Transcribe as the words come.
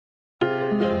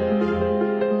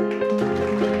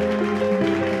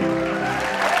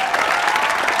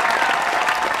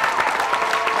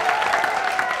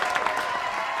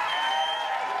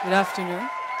Good afternoon.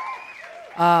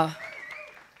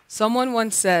 Someone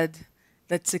once said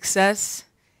that success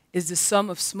is the sum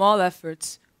of small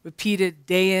efforts repeated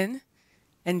day in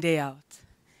and day out.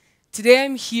 Today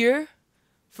I'm here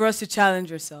for us to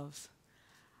challenge ourselves.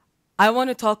 I want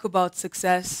to talk about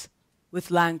success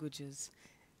with languages.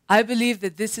 I believe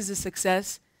that this is a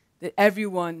success that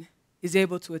everyone is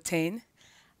able to attain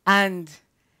and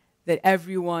that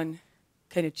everyone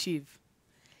can achieve.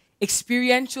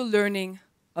 Experiential learning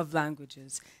of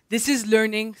languages. This is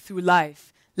learning through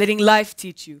life, letting life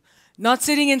teach you. Not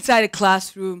sitting inside a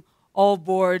classroom, all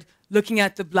bored, looking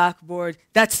at the blackboard.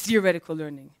 That's theoretical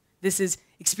learning. This is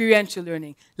experiential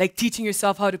learning, like teaching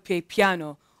yourself how to play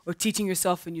piano or teaching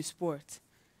yourself a new sport,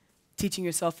 teaching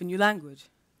yourself a new language.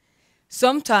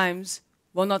 Sometimes,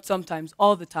 well, not sometimes,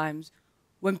 all the times,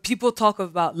 when people talk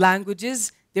about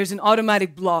languages, there's an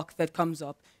automatic block that comes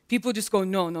up. People just go,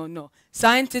 no, no, no.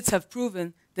 Scientists have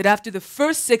proven that after the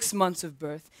first 6 months of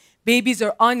birth, babies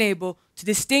are unable to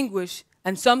distinguish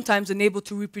and sometimes unable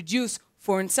to reproduce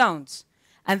foreign sounds.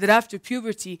 And that after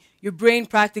puberty, your brain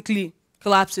practically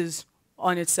collapses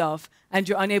on itself and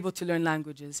you're unable to learn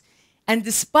languages. And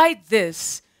despite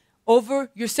this, over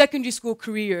your secondary school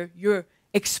career, you're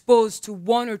exposed to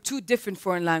 1 or 2 different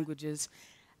foreign languages.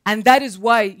 And that is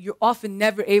why you're often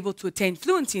never able to attain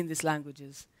fluency in these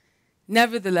languages.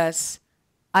 Nevertheless,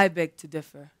 I beg to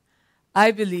differ.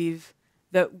 I believe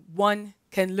that one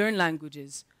can learn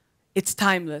languages. It's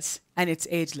timeless and it's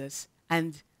ageless,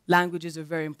 and languages are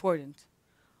very important.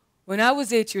 When I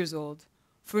was 8 years old,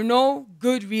 for no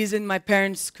good reason my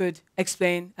parents could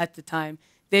explain at the time,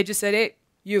 they just said, hey,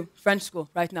 you, French school,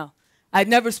 right now. I'd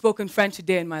never spoken French a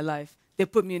day in my life. They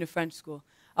put me in a French school.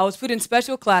 I was put in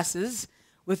special classes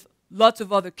with lots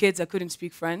of other kids that couldn't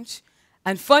speak French.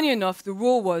 And funny enough, the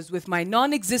rule was with my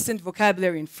non-existent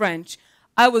vocabulary in French,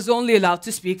 I was only allowed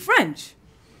to speak French.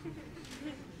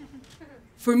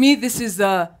 For me, this is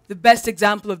the best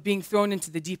example of being thrown into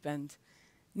the deep end.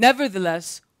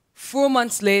 Nevertheless, 4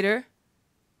 months later,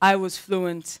 I was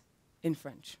fluent in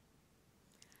French.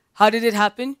 How did it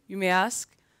happen, you may ask?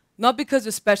 Not because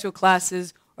of special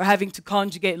classes or having to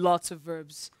conjugate lots of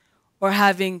verbs or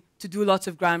having to do lots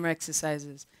of grammar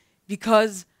exercises.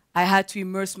 Because I had to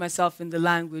immerse myself in the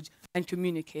language and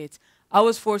communicate. I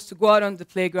was forced to go out on the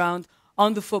playground,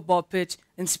 on the football pitch,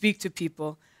 and speak to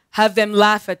people, have them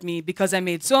laugh at me because I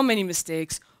made so many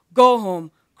mistakes, go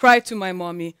home, cry to my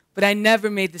mommy, but I never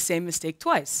made the same mistake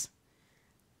twice.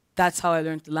 That's how I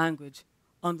learned the language,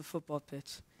 on the football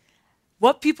pitch.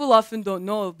 What people often don't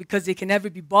know, because they can never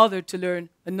be bothered to learn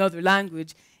another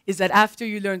language, is that after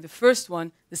you learn the first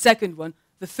one, the second one,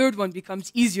 the third one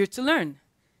becomes easier to learn.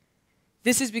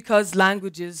 This is because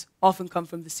languages often come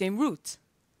from the same root.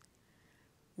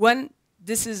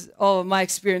 This is all of my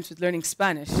experience with learning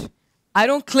Spanish. I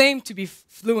don't claim to be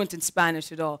fluent in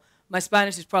Spanish at all. My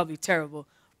Spanish is probably terrible.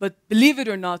 But believe it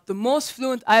or not, the most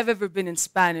fluent I've ever been in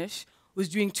Spanish was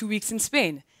during 2 weeks in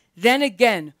Spain. Then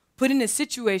again, put in a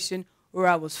situation where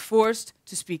I was forced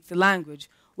to speak the language,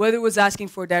 whether it was asking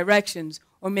for directions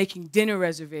or making dinner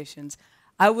reservations.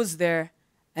 I was there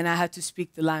and I had to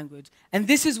speak the language. And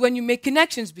this is when you make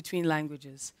connections between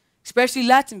languages, especially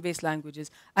Latin-based languages.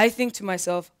 I think to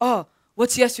myself, oh,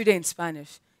 what's yesterday in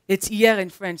Spanish? It's hier in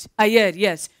French. Ayer,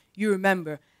 yes, you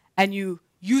remember. And you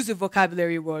use the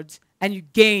vocabulary words and you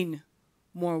gain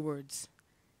more words.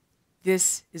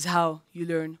 This is how you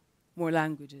learn more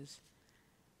languages.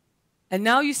 And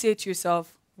now you say to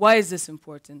yourself, why is this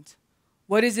important?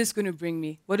 What is this going to bring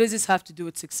me? What does this have to do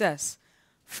with success?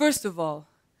 First of all,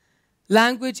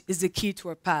 language is the key to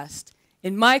our past.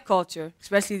 In my culture,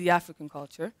 especially the African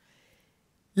culture,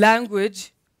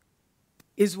 language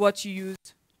is what you use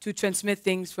to transmit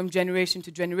things from generation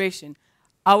to generation.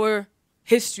 Our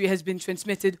history has been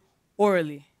transmitted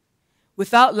orally.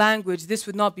 Without language, this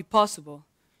would not be possible.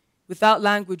 Without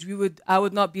language, I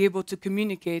would not be able to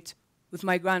communicate with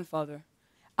my grandfather.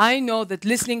 I know that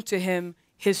listening to him,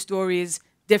 his stories,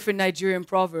 different Nigerian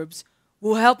proverbs,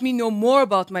 will help me know more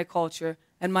about my culture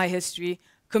and my history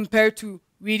compared to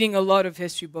reading a lot of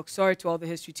history books. Sorry to all the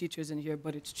history teachers in here,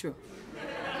 but it's true.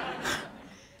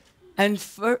 And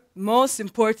most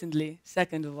importantly,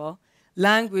 second of all,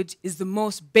 language is the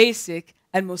most basic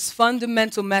and most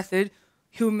fundamental method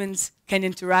humans can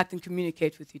interact and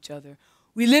communicate with each other.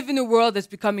 We live in a world that's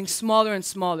becoming smaller and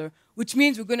smaller, which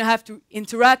means we're going to have to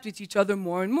interact with each other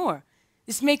more and more.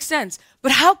 This makes sense.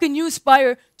 But how can you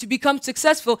aspire to become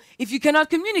successful if you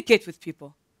cannot communicate with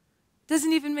people?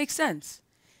 Doesn't even make sense.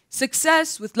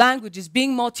 Success with languages,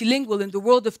 being multilingual in the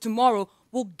world of tomorrow,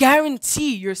 will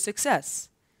guarantee your success.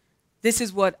 This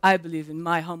is what I believe in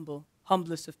my humble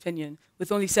humblest opinion,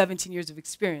 with only 17 years of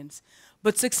experience.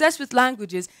 But success with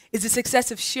languages is the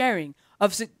success of sharing.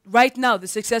 Right now, the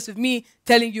success of me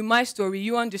telling you my story,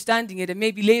 you understanding it, and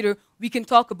maybe later we can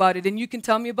talk about it and you can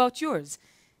tell me about yours.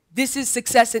 This is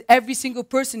success that every single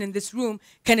person in this room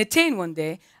can attain one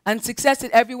day, and success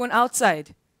that everyone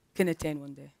outside can attain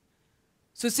one day.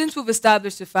 So since we've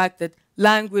established the fact that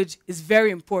language is very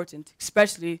important,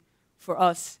 especially for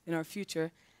us in our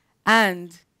future,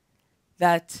 and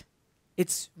that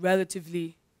it's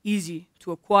relatively easy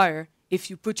to acquire if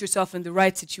you put yourself in the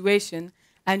right situation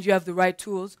and you have the right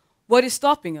tools, what is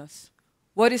stopping us?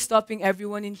 What is stopping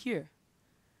everyone in here?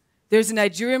 There's a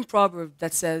Nigerian proverb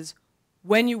that says,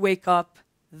 when you wake up,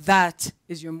 that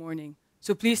is your morning.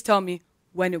 So please tell me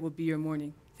when it will be your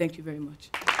morning. Thank you very much.